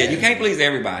 Yeah, you can't please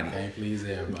everybody. Can't please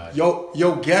everybody.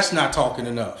 Your guest not talking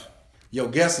enough. Your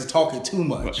guest is talking too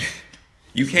much.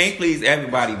 You can't please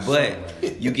everybody, but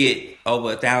you get over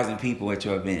 1,000 people at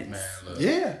your events. Man, look.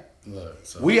 Yeah. Look.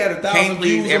 So We had 1,000 Can't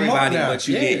please views a month everybody, now. but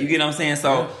you get what I'm saying?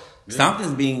 So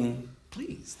something's being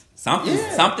pleased.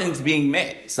 Something's being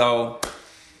met. So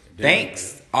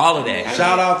thanks. All of that.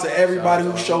 Shout out to everybody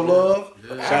who show love.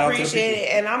 Shout I out to the appreciate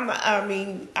people. it,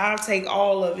 and I'll take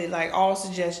all of it, like all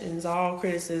suggestions, all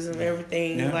criticism,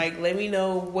 everything. Yeah. Like, let me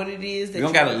know what it is that You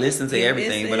don't got to listen to you're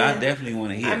everything, but I missing. definitely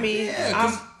want to hear. I mean,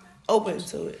 I'm open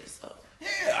to it. So.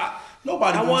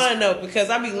 Nobody I wants- want to know because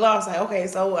I be lost. Like, okay,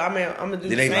 so I'm gonna do do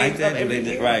the they same like stuff that? Do every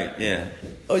they year, right? Yeah.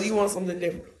 or do you want something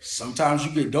different? Sometimes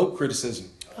you get dope criticism.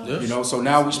 So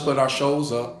now we split our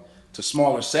shows up to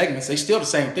smaller segments. They still the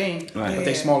same thing, Right. but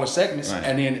they smaller segments. Right.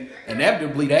 And then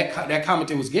inevitably that comment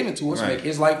that was given to us Right. make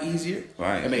his life easier.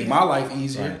 Right. And make my life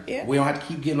easier. Right. Yeah. We don't have to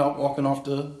keep getting up, walking off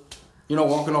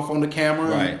on the camera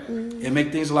Right. and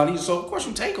make things a lot easier. So of course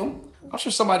you take them. I'm sure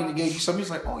somebody that gave you something.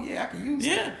 He's like, oh yeah, I can use it.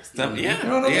 Yeah, yeah, You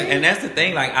know what I mean? And that's the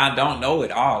thing. Like, I don't know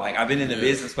it all. Like, I've been in the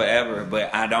business forever,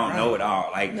 but I don't know it all.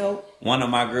 Like, Nope. one of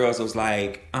my girls was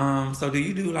like, "So do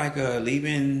you do like a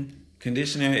leave-in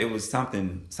conditioner?" It was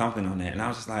something on that, and I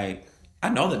was just like, I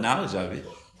know the knowledge of it,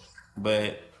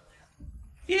 but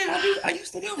yeah, I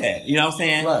used to do that. You know what I'm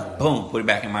saying? Right. Boom, put it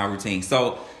back in my routine.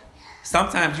 So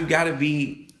sometimes you gotta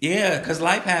be, because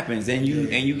life happens, and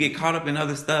you get caught up in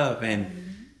other stuff, and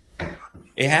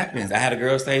it happens. I had a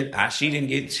girl say she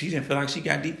didn't feel like she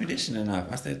got deep conditioned enough.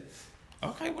 I said,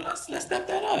 okay, well let's step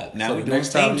that up. Now So we the doing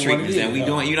next time steam you treatments wanna and we get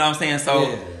it, doing, you know what I'm saying?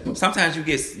 So sometimes you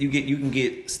can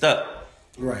get stuck.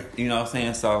 Right. You know what I'm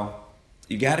saying? So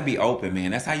you got to be open,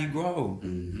 man. That's how you grow.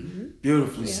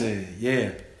 Beautifully said.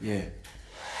 Yeah.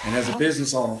 And as a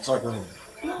business owner, sorry, go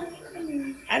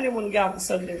ahead. I didn't want to get off the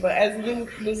subject, but as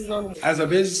a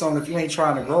business owner, if you ain't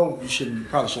trying to grow, you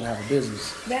probably shouldn't have a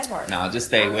business. that part. No, just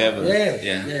stay wherever.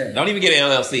 Yeah. Don't even get an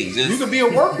LLC. Just You can be a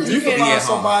worker. You can be find at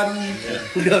home. somebody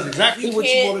who does exactly what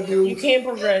you want to do. You can't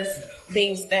progress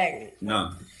being stagnant.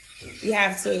 No. You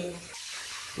have to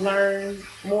learn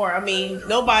more. I mean,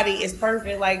 nobody is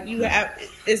perfect. Like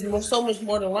so much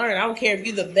more to learn. I don't care if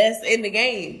you're the best in the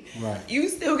game. Right. You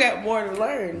still got more to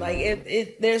learn.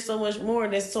 Like there's so much more.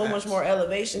 There's so much more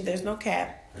elevation. There's no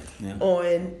cap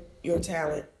on your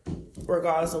talent,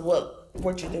 regardless of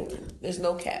what you're doing. There's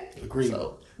no cap. Agreed.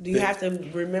 So you have to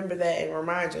remember that and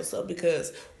remind yourself,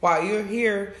 because while you're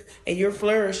here and you're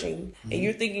flourishing and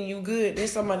you're thinking you good,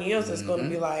 there's somebody else that's going to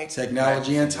be like,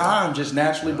 technology and time just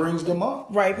naturally brings them up.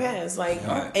 right past, like,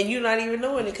 and you're not even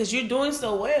knowing it because you're doing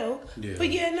so well. Yeah. But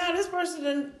now this person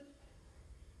done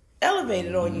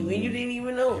elevated on you and you didn't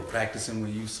even know. You're practicing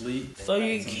when you sleep. So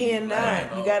you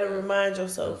cannot. You got to remind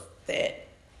yourself that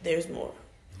there's more.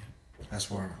 That's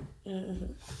where.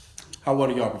 How well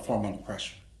do y'all perform under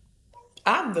pressure?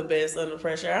 I'm the best under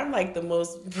pressure. I'm like the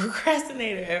most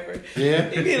procrastinator ever. Yeah.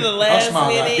 You be the last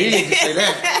minute. I did to say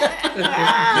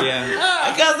that.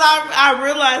 Yeah. Because I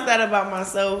realized that about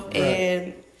myself,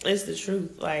 and it's the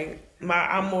truth. Like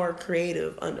I'm more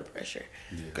creative under pressure.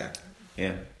 Okay.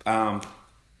 Yeah.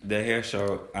 The hair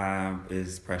show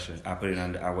is pressure. I put it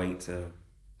under. I wait till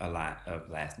a lot of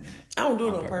last minute. I don't do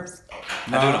it on purpose. I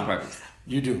do it on purpose.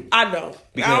 You do. I don't.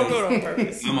 I don't do it on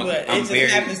purpose. I'm but it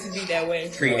just happens to be that way.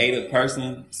 Creative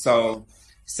person. So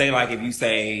say like if you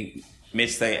say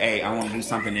Mitch say, hey, I want to do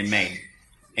something in May,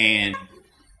 and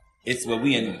it's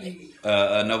we in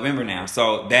November now,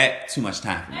 so that too much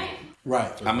time for me.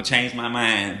 Right. I'm gonna change my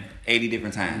mind 80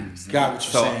 different times. Got what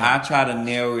you're so saying. I try to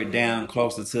narrow it down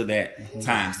closer to that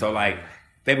time. So like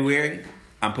February,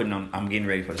 I'm getting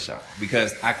ready for the show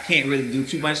because I can't really do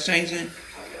too much changing.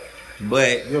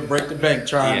 But you'll break the bank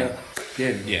trying to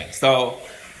get it. Yeah. So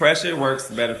pressure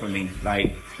works better for me.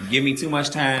 Like give me too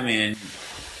much time and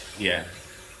it's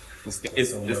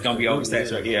gonna be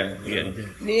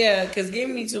oversaturated. Yeah, because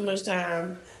giving me too much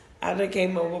time, I done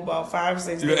came up with about 5 or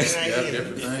 6 different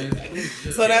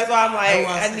ideas. So that's why I'm like,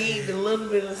 I need a little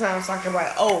bit of time so I can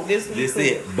like, this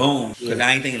it. Boom. Because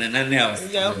I ain't thinking of nothing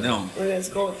else. No. Let's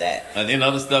go with that. And then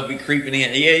other stuff be creeping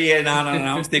in. No.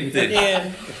 I'm sticking to it.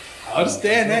 Yeah. I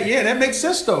understand that. Yeah, that makes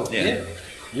sense though. Yeah.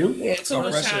 You? Yeah, too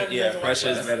much time. Yeah, pressure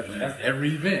is better for me.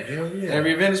 Every event. Hell yeah.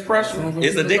 Every event is pressure.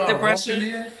 It's addictive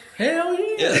pressure. Hell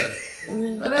yeah.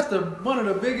 Man, that's one of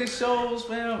the biggest shows,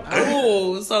 man.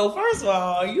 Oh, so first of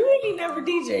all, you ain't never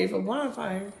DJ for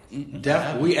Bonfire.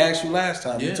 Definitely. We asked you last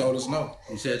time. You told us no.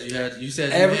 You said you had.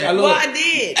 Well, I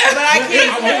did, but I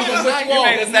can't. You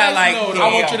made it sound like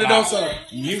I want you to know something.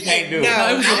 You can't do it.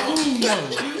 No, it was a food no.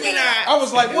 I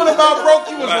was like, what about broke?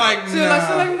 You was like, no,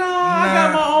 I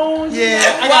got my own.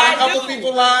 Yeah, I got a couple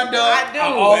people lined up. I do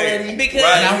already. because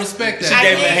I respect that. She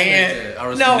gave me a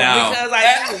hand. No, because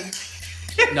I do.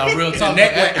 No, real talk.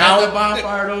 After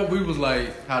Bonfire though, we was like,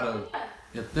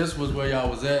 if this was where y'all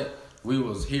was at, we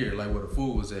was here, like where the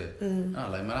food was at. I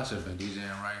was like, man, I should have been DJing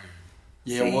right here.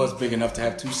 Yeah, it was big enough to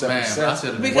have 2 separate sets.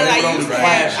 Because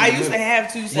I used to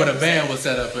have 2 sets. Where the band was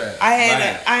set up at. I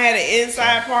had an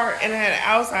inside part and I had an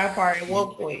outside part at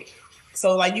one point.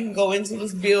 So like you can go into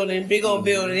this building, big old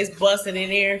building, it's busting in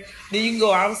there. Then you can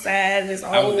go outside and it's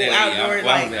all outdoor,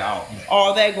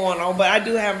 all that going on. But I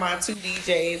do have my 2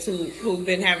 DJs who've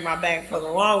been having my back for the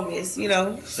longest,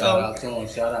 Shout out to them.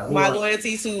 Shout out. My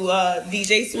loyalty to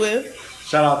DJ Swift.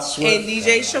 Shout out to Swift. And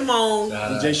DJ Shimon.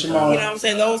 DJ Shimon. You know what I'm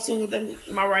saying? Those two,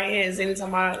 my right hands.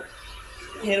 Anytime I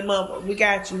hit him up, we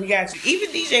got you. Even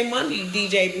DJ Monday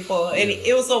DJ before. And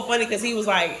it was so funny because he was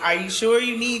like, are you sure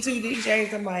you need 2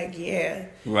 DJs? I'm like, yeah.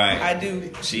 Right. I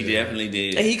do. She definitely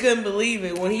did. And he couldn't believe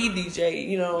it when he DJ'd,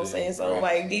 you know what I'm saying? So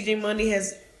like DJ Monday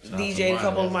has DJ'd a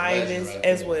couple of my events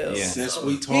as well. Yeah. Since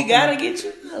we talking, he gotta get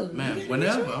you. Man,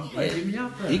 whenever. I'm ready. Get me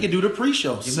out there. He can do the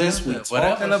pre-show. Since we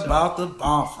talking about the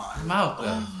bonfire. I'm out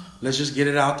there. Let's just get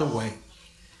it out the way.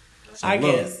 So I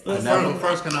guess.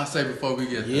 First, can I say before we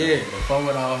get there? Yeah. Before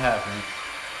it all happened,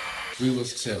 we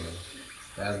was chilling.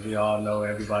 As we all know,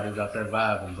 everybody got that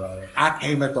vibing, bro. I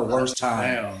came at the worst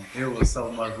time. Damn, it was so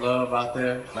much love out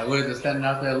there. Like we were just standing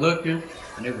out there looking,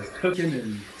 and it was cooking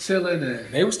and chilling,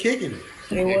 and they was kicking it.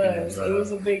 It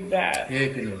was a big vibe.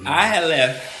 Kicking it. I had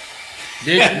left.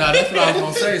 No, that's what I was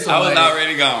gonna say. So I was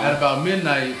already gone. At about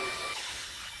midnight.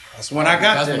 That's when I got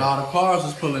there. That's when all the cars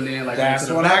was pulling in. Like that's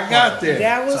when I got there.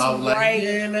 That was so I was right. Like,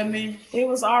 yeah, let me. It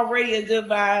was already a good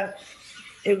vibe.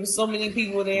 It was so many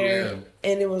people there,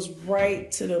 and it was right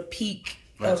to the peak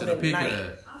of the night.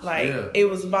 Like it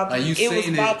was about to, like it was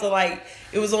about to like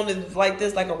it was on the like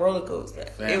this like a roller coaster.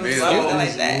 It was something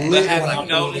like that. But have you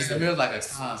noticed? It feels like a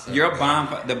concert. Your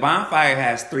the bonfire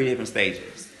has 3 different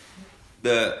stages.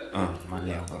 My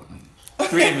nail broke.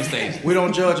 3 different stages. We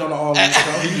don't judge on the all in show.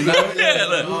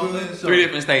 3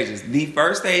 different stages. The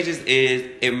first stages is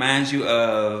it reminds you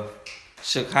of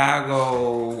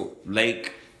Chicago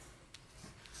Lake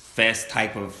Fest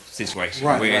type of situation,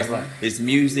 where it's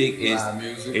music, it's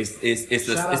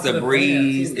a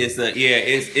breeze, it's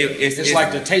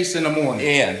like the taste in the morning.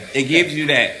 Yeah, it gives you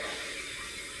that.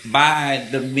 By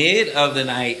the mid of the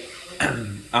night,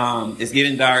 it's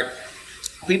getting dark.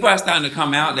 People are starting to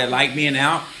come out that like being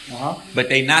out, but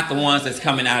they not the ones that's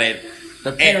coming out at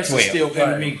the parents 12. Are still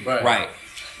enemy. Right.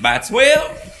 By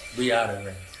 12, we out of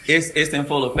there. It's in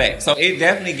full effect. So it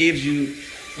definitely gives you.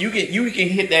 You can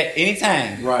hit that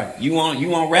anytime. Right. You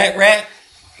want rat,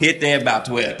 hit that about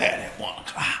 12:30 at 1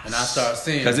 o'clock. And I start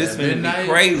seeing because it's been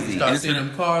crazy. Start seeing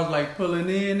them cars like pulling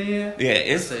in. Yeah,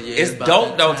 it's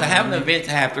dope though to have an event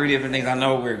to have 3 different things. I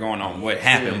know we're going on what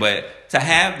happened, but to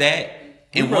have that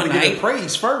in one night, get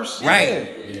praise first,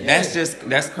 right? Yeah.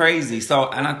 That's crazy. So,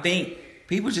 and I think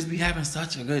people just be having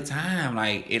such a good time.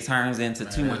 Like it turns into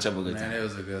too much of a good time. It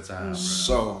was a good time.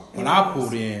 So when I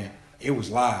pulled in, it was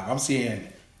live. I'm seeing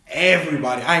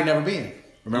everybody. I ain't never been.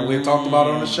 Remember we talked about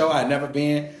it on the show. I had never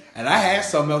been, and I had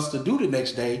something else to do the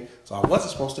next day, so I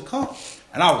wasn't supposed to come.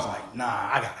 And I was like, nah,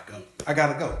 I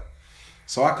gotta go.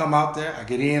 So I come out there. I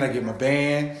get in. I get my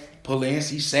band. Pull in,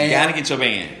 see Sam. You gotta get your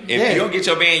band. If you don't get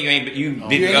your band, you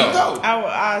didn't go.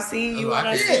 I seen you.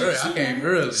 I came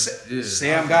early.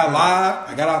 Sam got live.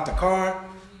 I got out the car.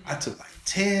 I took like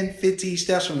 10, 15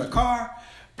 steps from the car.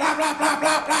 Blah, blah, blah,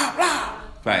 blah, blah, blah.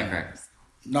 Firecrackers.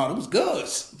 No, it was good.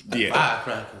 Yeah.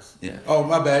 Firecrackers. Yeah. Oh,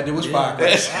 my bad. It was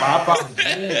firecrackers. My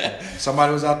apologies.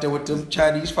 Somebody was out there with them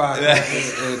Chinese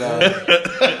firecrackers. And,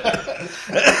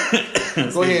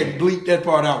 go ahead and bleep that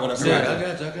part out when I said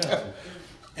I got you.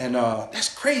 And that's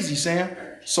crazy, Sam.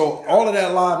 So all of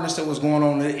that liveness that was going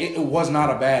on, it was not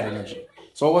a bad energy.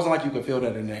 So it wasn't like you could feel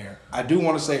that in the air. I do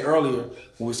want to say earlier, when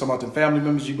we were talking about them family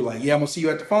members, you'd be like, yeah, I'm going to see you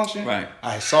at the function. Right.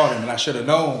 I saw them, and I should have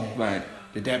known right.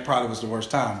 that probably was the worst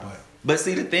time. But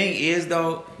see, the thing is,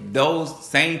 though, those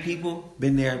same people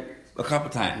been there a couple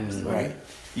times. Right.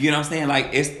 You know what I'm saying? Like,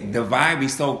 it's the vibe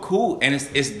is so cool, and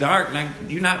it's dark. Like,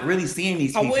 you're not really seeing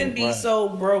these people. I wouldn't be so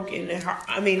broken,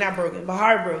 not broken, but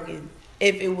heartbroken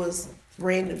if it was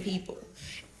random people.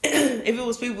 If it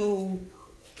was people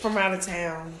from out of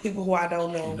town, people who I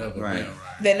don't know,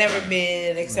 that never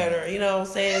been, etc. You know what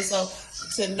I'm saying? So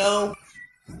to know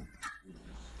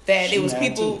that it was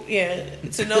people,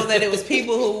 to know that it was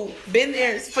people who been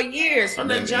there for years from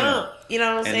the jump. You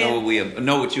know what I'm saying? And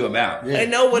know what you're about. And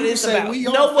know what it's about.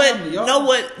 Know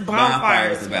what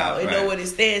bonfire is about. And know what it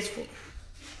stands for.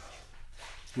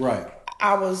 Right.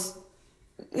 I was.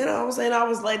 You know what I'm saying? I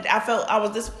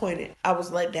was disappointed. I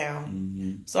was let down.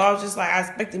 Mm-hmm. So I was just like, I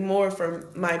expected more from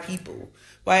my people.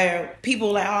 Where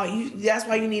people like, that's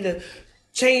why you need to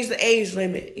change the age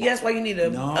limit. That's why you need to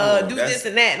do this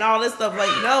and that and all this stuff.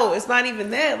 Like, no, it's not even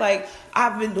that. Like,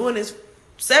 I've been doing this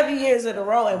 7 years in a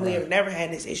row and we have never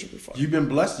had this issue before. You've been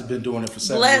blessed to been doing it for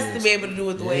 7 years. Blessed to be able to do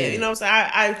it the way, you know what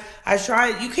I'm saying? I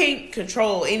tried. You can't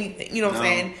control anything, you know what I'm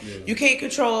saying? Yeah. You can't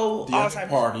control the other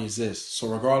part is this. So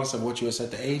regardless of what you had set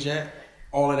the age at,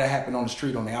 all of that happened on the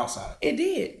street on the outside. It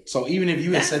did. So even if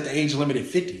you had set the age limit at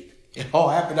 50, it all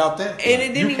happened out there. And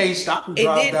it didn't, you can't stop and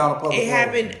drive down a public road. It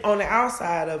happened on the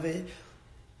outside of it,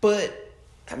 but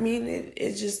I mean,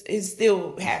 it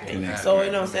still happened. So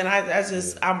you know what I'm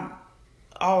saying? I'm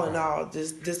all in all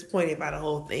just disappointed by the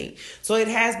whole thing. So it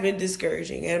has been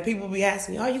discouraging, and people be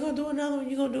asking me, "Oh, you gonna do another one?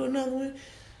 You gonna do another one?"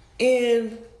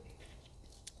 And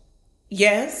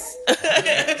yes,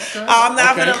 I'm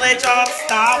not gonna let y'all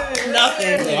stop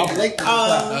nothing. I'm late to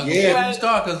stop. You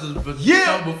start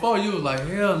because before you was like,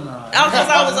 hell no. Because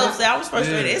I was upset. I was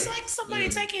frustrated. It's like somebody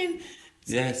taking.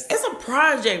 Yes. It's a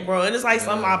project, bro. And it's like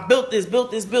something I built this. All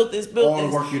the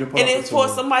work you to put and it's for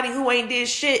somebody who ain't did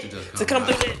shit to come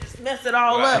through and just mess it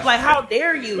all up. Like, how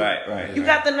dare you? Right. You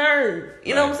got the nerve.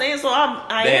 You know what I'm saying? So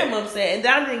I am upset. And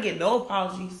I didn't get no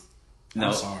apologies. No.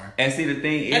 I'm sorry. And see, the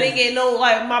thing is, I didn't get no,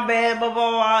 like, my bad, blah, blah,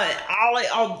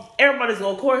 blah. Everybody's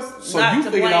going, of course, so not you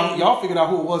to figured blame. Y'all figured out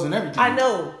who it was and everything.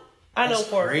 I know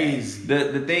for crazy.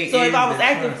 The thing so is, if I was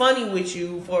acting funny with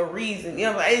you for a reason, you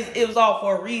know, it was all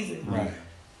for a reason. Right.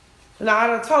 Now, I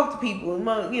don't talk to people,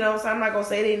 you know, so I'm not going to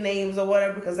say their names or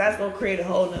whatever because that's going to create a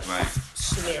whole nother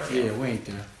scenario. Yeah, we ain't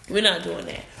there. We're not doing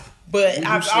that. But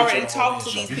I've already talked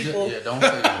to these people. Don't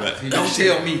say that. Don't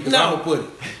tell me because I'm going to put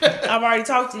it. I've already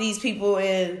talked to these people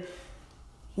and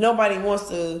nobody wants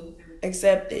to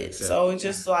accept it. So it's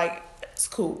just like, it's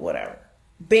cool, whatever.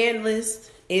 Ban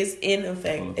list is in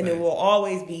effect, and it will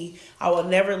always be. I will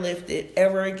never lift it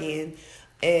ever again.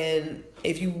 And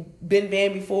if you've been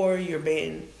banned before, you're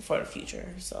banned for the future.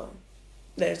 So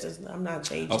there's just, I'm not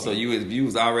changing. Oh, so you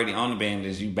was already on the ban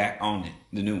list, you back on it,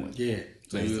 the new one. Yeah.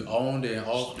 So you owned it and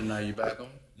off, and now you back on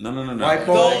it? No.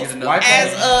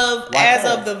 As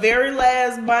of the very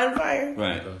last bonfire.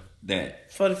 Right.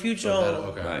 That. For the future on.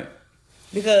 Okay. Right.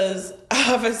 Because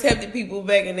I've accepted people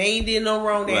back and they ain't did no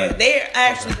wrong. They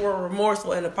actually were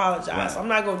remorseful and apologized. Right. So I'm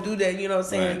not gonna do that, you know what I'm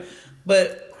saying? Right.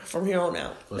 But from here on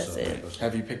out, that's it.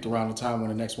 Have you picked around the time when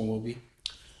the next one will be?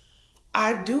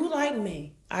 I do like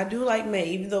May.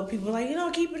 Even though people are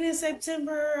like, keep it in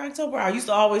September, October. I used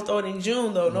to always throw it in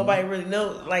June though. Nobody really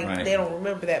knows. They don't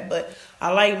remember that. But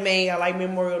I like May. I like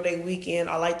Memorial Day weekend.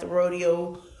 I like the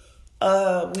rodeo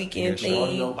weekend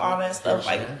theme, all that stuff.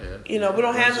 We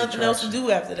don't have nothing else to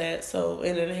do after that. So,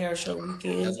 and then the hair show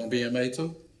weekend. That's gonna be in May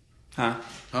too? Huh?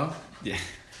 Yeah.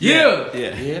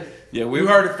 Yeah. We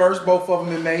heard it first. Both of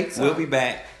them in May. So. We'll be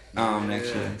back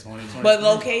next year. But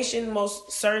location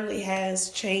most certainly has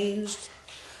changed.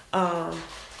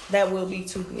 That will be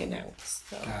to be announced.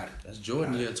 So. Got it. That's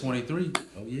Jordan year 23.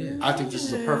 Oh yeah. I think this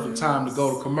is a perfect time to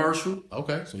go to commercial.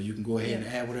 Okay. So you can go ahead and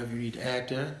add whatever you need to add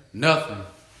there. Nothing.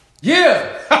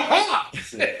 Yeah. All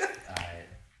right.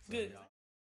 Good.